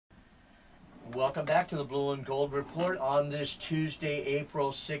Welcome back to the Blue and Gold Report on this Tuesday,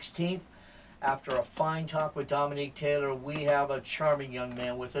 April 16th. After a fine talk with Dominique Taylor, we have a charming young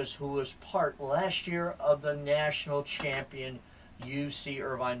man with us who was part last year of the national champion UC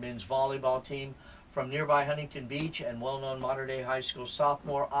Irvine men's volleyball team from nearby Huntington Beach and well-known modern-day high school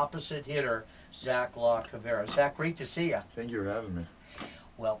sophomore opposite hitter Zack Cavera. Zack, great to see you. Thank you for having me.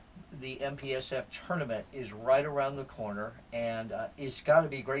 Well, the MPSF tournament is right around the corner, and it's got to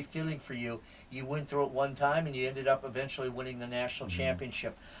be a great feeling for you. You went through it one time, and you ended up eventually winning the national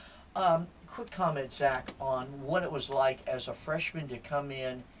championship. Quick comment, Zack, on what it was like as a freshman to come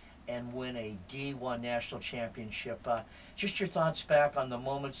in and win a D1 national championship. Just your thoughts back on the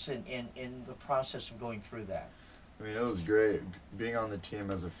moments in the process of going through that. I mean, it was great. Being on the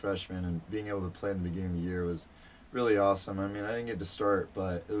team as a freshman and being able to play in the beginning of the year was really awesome. I mean, I didn't get to start,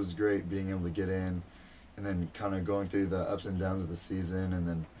 but it was great being able to get in and then kind of going through the ups and downs of the season and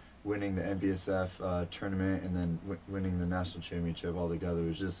then winning the MPSF tournament and then winning the national championship all together.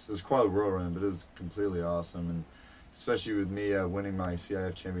 It was quite a whirlwind, but it was completely awesome. And especially with me winning my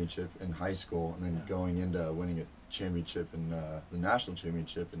CIF championship in high school and then going into winning a championship in the national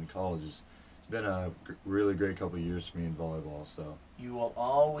championship in college. It's been a really great couple of years for me in volleyball. So you will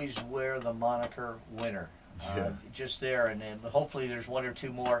always wear the moniker winner. Just there, and then hopefully there's one or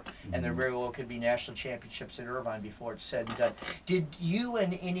two more, and there very well could be national championships at Irvine before it's said and done. Did you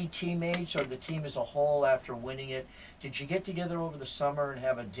and any teammates or the team as a whole after winning it, did you get together over the summer and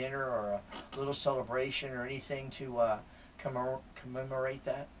have a dinner or a little celebration or anything to commemorate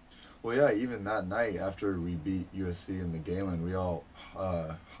that? Well, yeah, even that night after we beat USC in the Galen, we all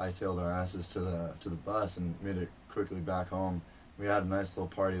hightailed our asses to the bus and made it quickly back home. We had a nice little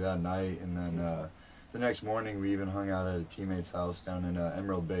party that night, and then the next morning, we even hung out at a teammate's house down in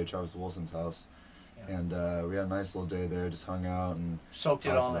Emerald Bay, Travis Wilson's house, and we had a nice little day there. Just hung out and soaked it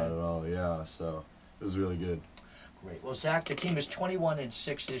all in. About it all, yeah. So it was really good. Great. Well, Zack, the team is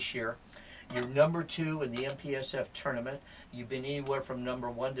 21-6 this year. You're number 2 in the MPSF tournament. You've been anywhere from number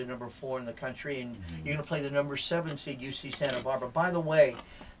 1 to number 4 in the country, and you're going to play the number 7 seed UC Santa Barbara. By the way,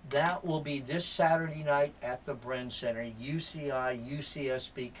 that will be this Saturday night at the Bren Center. UCI,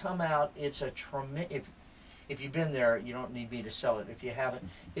 UCSB, come out. It's a tremendous. If you've been there, you don't need me to sell it. If you haven't,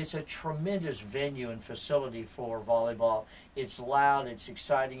 it's a tremendous venue and facility for volleyball. It's loud. It's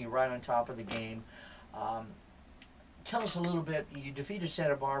exciting. You're right on top of the game. Tell us a little bit. You defeated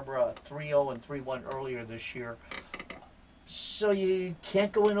Santa Barbara 3-0 and 3-1 earlier this year. So you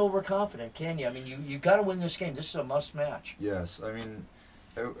can't go in overconfident, can you? I mean, you got to win this game. This is a must match. Yes, I mean,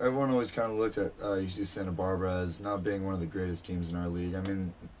 everyone always kind of looked at UC Santa Barbara as not being one of the greatest teams in our league. I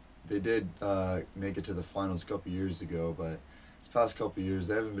mean, they did make it to the finals a couple years ago, but this past couple years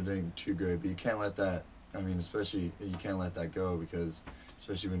they haven't been doing too great. But you can't let that. I mean, especially you can't let that go, because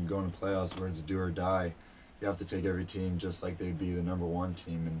especially when going to playoffs where it's do or die, you have to take every team just like they'd be the number 1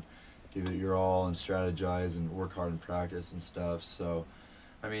 team and give it your all and strategize and work hard in practice and stuff. So,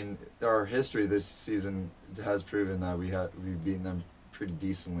 I mean, our history this season has proven that we've beaten them pretty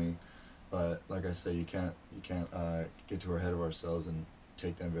decently, but like I say, you can't get too ahead of ourselves and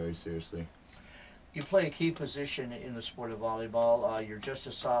take them very seriously. You play a key position in the sport of volleyball. You're just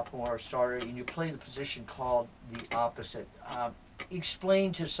a sophomore starter, and you play the position called the opposite.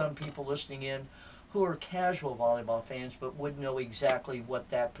 Explain to some people listening in who are casual volleyball fans but would know exactly what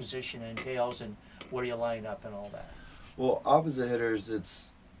that position entails and where you line up and all that. Well, opposite hitters,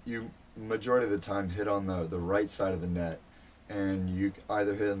 it's you majority of the time hit on the right side of the net, and you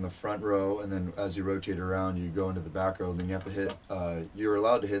either hit in the front row, and then as you rotate around, you go into the back row. And then you have to hit. You're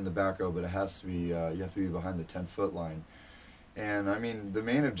allowed to hit in the back row, but it has to be. You have to be behind the 10-foot line. And I mean, the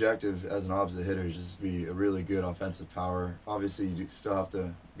main objective as an opposite hitter is just to be a really good offensive power. Obviously, you still have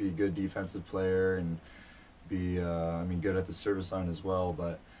to be a good defensive player and be, good at the service line as well.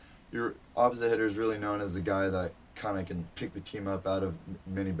 But your opposite hitter is really known as the guy that kind of can pick the team up out of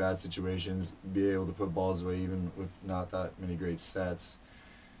many bad situations, be able to put balls away even with not that many great sets,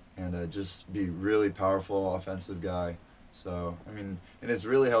 and just be really powerful offensive guy. So, I mean, and it's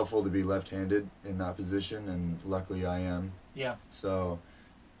really helpful to be left-handed in that position, and luckily I am. Yeah. So,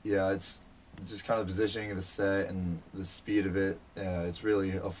 yeah, it's just kind of positioning of the set and the speed of it. It's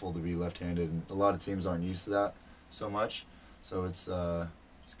really helpful to be left-handed, and a lot of teams aren't used to that so much. So it's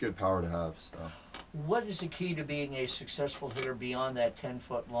good power to have. So. What is the key to being a successful hitter beyond that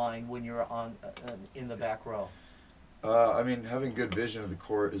 10-foot line when you're on in the back row? I mean, having good vision of the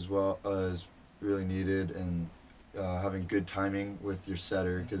court as well is really needed, and having good timing with your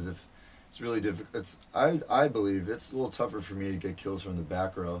setter, because if it's really difficult. I believe it's a little tougher for me to get kills from the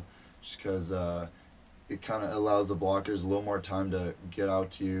back row, just because it kind of allows the blockers a little more time to get out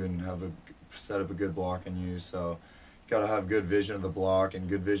to you and have a set up a good block on you. So you got to have good vision of the block and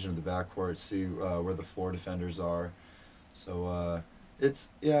good vision of the backcourt, see where the floor defenders are. So it's,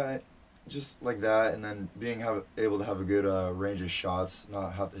 yeah, just like that, and then able to have a good range of shots,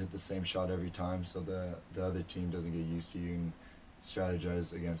 not have to hit the same shot every time, so the other team doesn't get used to you and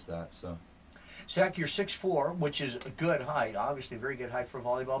strategize against that. So, Zack, you're 6'4", which is a good height, obviously very good height for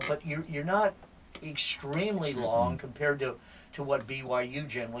volleyball, but you're not extremely long compared to what BYU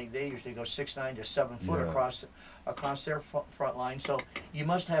generally. They usually go 6'9" to 7 foot across their front line. So you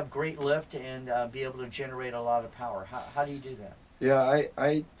must have great lift and be able to generate a lot of power. How do you do that? Yeah,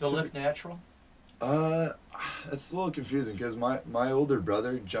 the lift natural? It's a little confusing because my older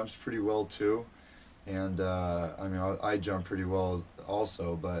brother jumps pretty well too, and I mean I jump pretty well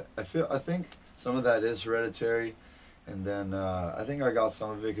also, but I think some of that is hereditary, and then I think I got some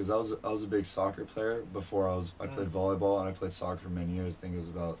of it because I was a big soccer player before I played volleyball, and I played soccer for many years. I think it was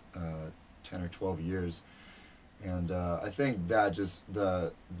about 10 or 12 years. And I think that just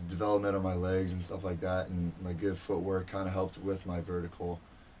the development of my legs and stuff like that, and my good footwork kind of helped with my vertical,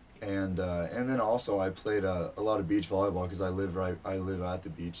 and then also I played a lot of beach volleyball because I live at the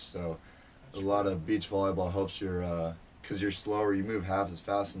beach, so a lot of beach volleyball helps your because you're slower, you move half as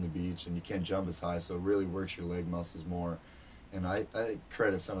fast on the beach, and you can't jump as high, so it really works your leg muscles more, and I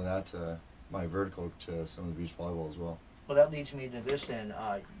credit some of that to my vertical to some of the beach volleyball as well. Well, that leads me to this then.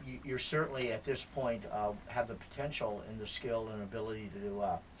 You're certainly at this point have the potential and the skill and ability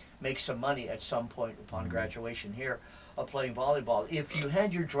to make some money at some point upon graduation here of playing volleyball. If you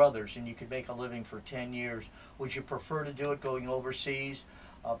had your druthers and you could make a living for 10 years, would you prefer to do it going overseas,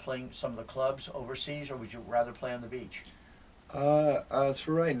 playing some of the clubs overseas, or would you rather play on the beach? As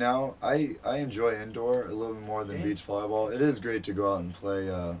for right now, I enjoy indoor a little bit more than beach volleyball. It is great to go out and play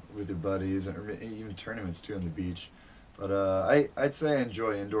with your buddies, and even tournaments too on the beach. But I'd say I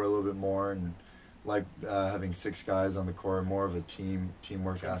enjoy indoor a little bit more, and like having 6 guys on the court, more of a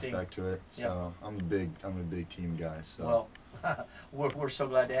teamwork aspect to it. So I'm a big team guy. So well, we're so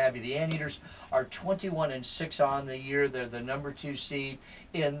glad to have you. The Anteaters are 21-6 on the year. They're the number 2 seed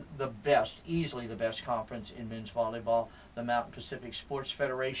in easily the best conference in men's volleyball, the Mountain Pacific Sports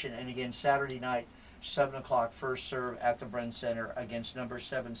Federation. And again, Saturday night, 7 o'clock, first serve at the Bren Center against number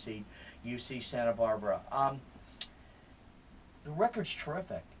 7 seed UC Santa Barbara. The record's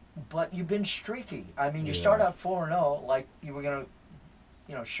terrific, but you've been streaky. I mean, you start out 4-0 like you were going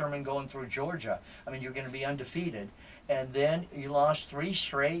to, Sherman going through Georgia. I mean, you're going to be undefeated. And then you lost 3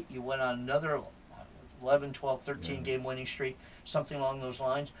 straight. You went on another 11, 12, 13 game winning streak, something along those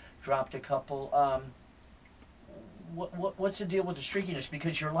lines. Dropped a couple. What's the deal with the streakiness?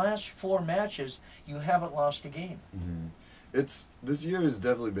 Because your last 4 matches, you haven't lost a game. This year has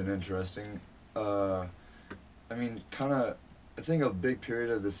definitely been interesting. I mean, I think a big period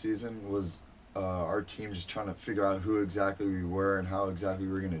of the season was our team just trying to figure out who exactly we were and how exactly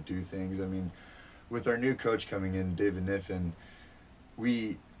we were going to do things. I mean, with our new coach coming in, David Niffen,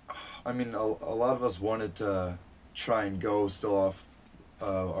 a lot of us wanted to try and go still off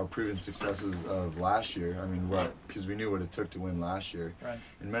our proven successes of last year. I mean, because we knew what it took to win last year. Right.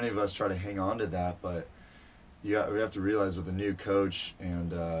 And many of us try to hang on to that, but we have to realize with a new coach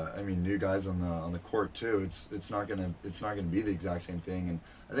and new guys on the court too, it's not gonna be the exact same thing, and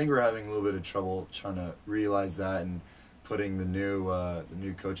I think we're having a little bit of trouble trying to realize that and putting the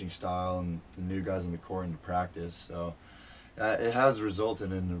new coaching style and the new guys on the court into practice. So it has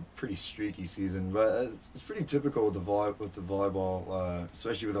resulted in a pretty streaky season, but it's pretty typical with the volleyball,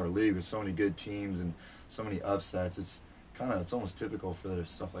 especially with our league with so many good teams and so many upsets. It's almost typical for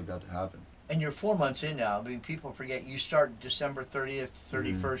stuff like that to happen. And you're 4 months in now. I mean, people forget you start December 30th,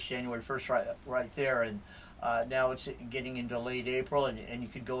 31st, January 1st, right there, and now it's getting into late April, and you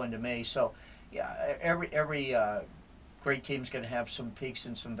could go into May. So, yeah, every great team's going to have some peaks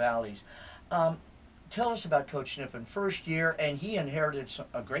and some valleys. Tell us about Coach Niffen. First year, and he inherited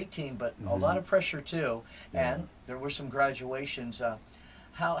a great team, but a lot of pressure too, and there were some graduations.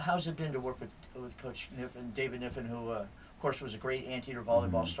 How's it been to work with Coach Niffen, David Niffen, who, of course, was a great Anteater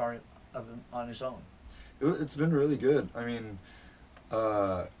volleyball star on his own? It's been really good. I mean,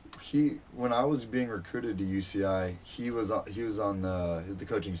 when I was being recruited to UCI, he was on the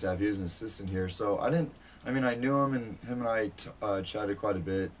coaching staff. He was an assistant here, so I knew him, and him and I chatted quite a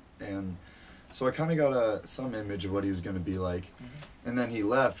bit, and so I kind of got some image of what he was going to be like. And then he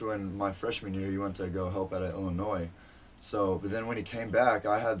left when my freshman year. He went to go help out at Illinois. So, but then when he came back,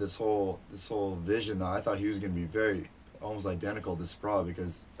 I had this whole vision that I thought he was going to be almost identical to Spraw,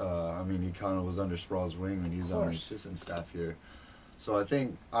 because he kind of was under Spraw's wing when he was on the assistant staff here. So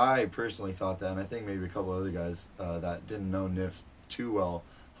I personally thought that, and I think maybe a couple other guys that didn't know Niff too well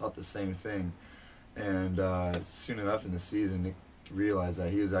thought the same thing. And soon enough in the season, I realized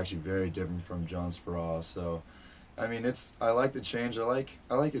that he was actually very different from John Sproul. So, I mean, I like the change. I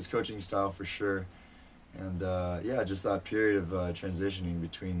like his coaching style for sure. And yeah, just that period of transitioning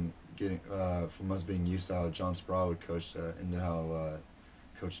between getting from us being used to how John Sproul would coach into how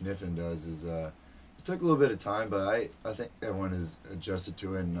Coach Niffen does is it took a little bit of time, but I think everyone is adjusted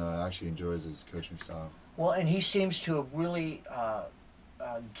to it and actually enjoys his coaching style. Well, and he seems to have really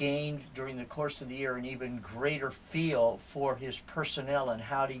gained during the course of the year an even greater feel for his personnel and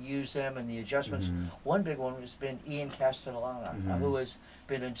how to use them and the adjustments. Mm-hmm. One big one has been Ian Castellana, Mm-hmm. who has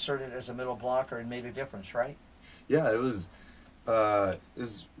been inserted as a middle blocker and made a difference, right? Yeah, it was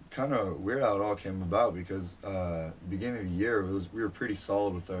kind of weird how it all came about because beginning of the year we were pretty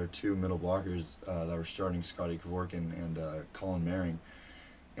solid with our two middle blockers that were starting, Scotty Kevorkian and Colin Maring.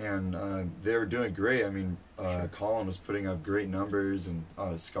 And they were doing great. I mean, Sure. Colin was putting up great numbers, and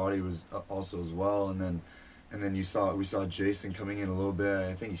Scotty was also as well. And then we saw Jason coming in a little bit.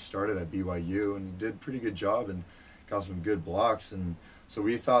 I think he started at BYU and did a pretty good job and got some good blocks. And so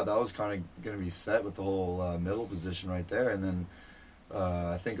we thought that was kind of going to be set with the whole middle position right there. And then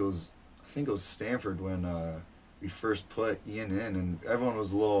I think it was Stanford when we first put Ian in, and everyone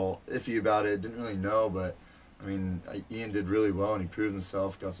was a little iffy about it. Didn't really know, but. I mean, Ian did really well, and he proved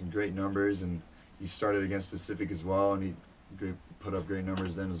himself, got some great numbers, and he started against Pacific as well, and he put up great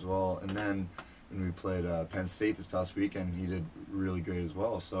numbers then as well. And then when we played Penn State this past weekend, he did really great as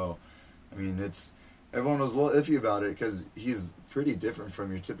well. So, I mean, everyone was a little iffy about it because he's pretty different from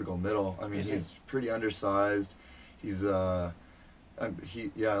your typical middle. I mean, he's pretty undersized. He's he's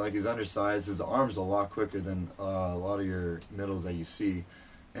undersized. His arm's a lot quicker than a lot of your middles that you see.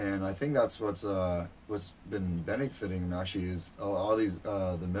 And I think that's what's been benefiting him actually is all these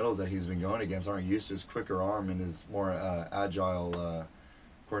the middles that he's been going against aren't used to his quicker arm and his more agile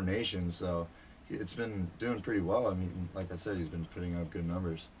coordination. So it's been doing pretty well. I mean, like I said, he's been putting up good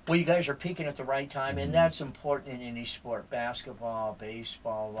numbers. Well, you guys are peaking at the right time, Mm-hmm. and that's important in any sport: basketball,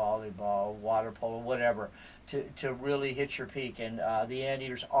 baseball, volleyball, water polo, whatever. To really hit your peak, and the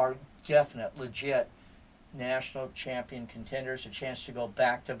Anteaters are definite, legit national champion contenders, a chance to go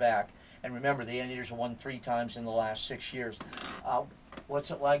back to back. And remember, the Anteaters have won 3 times in the last 6 years.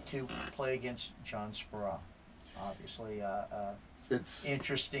 What's it like to play against John Sproul? Obviously, It's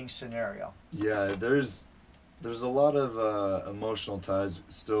interesting scenario. Yeah, there's a lot of emotional ties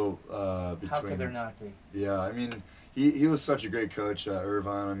still between. How could there not be? Yeah, I mean, he was such a great coach at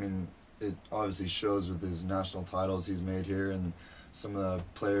Irvine. I mean, it obviously shows with his national titles he's made here and some of the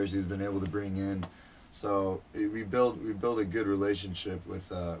players he's been able to bring in. So we build a good relationship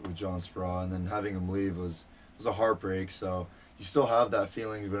with John Sproul, and then having him leave was a heartbreak. So you still have that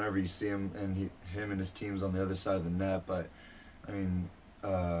feeling whenever you see him and him and his team's on the other side of the net. But I mean,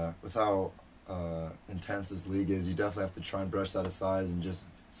 with how intense this league is, you definitely have to try and brush that aside and just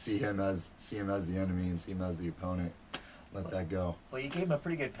see him as the enemy and see him as the opponent. Let that go. Well, you gave him a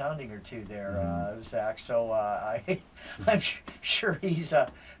pretty good pounding or two there, Zach. So I'm sure he's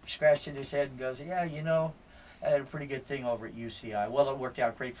scratching his head and goes, yeah, you know, I had a pretty good thing over at UCI. Well, it worked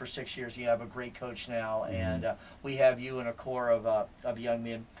out great for 6 years. You have a great coach now, and we have you and a core of young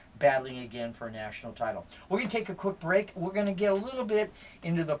men battling again for a national title. We're going to take a quick break. We're going to get a little bit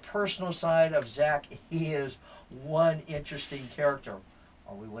into the personal side of Zack. He is one interesting character.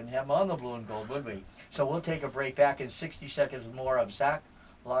 Or we wouldn't have him on the blue and gold, would we? So we'll take a break. Back in 60 seconds more of Zack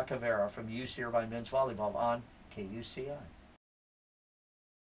Cavera from UC Irvine Men's Volleyball on KUCI.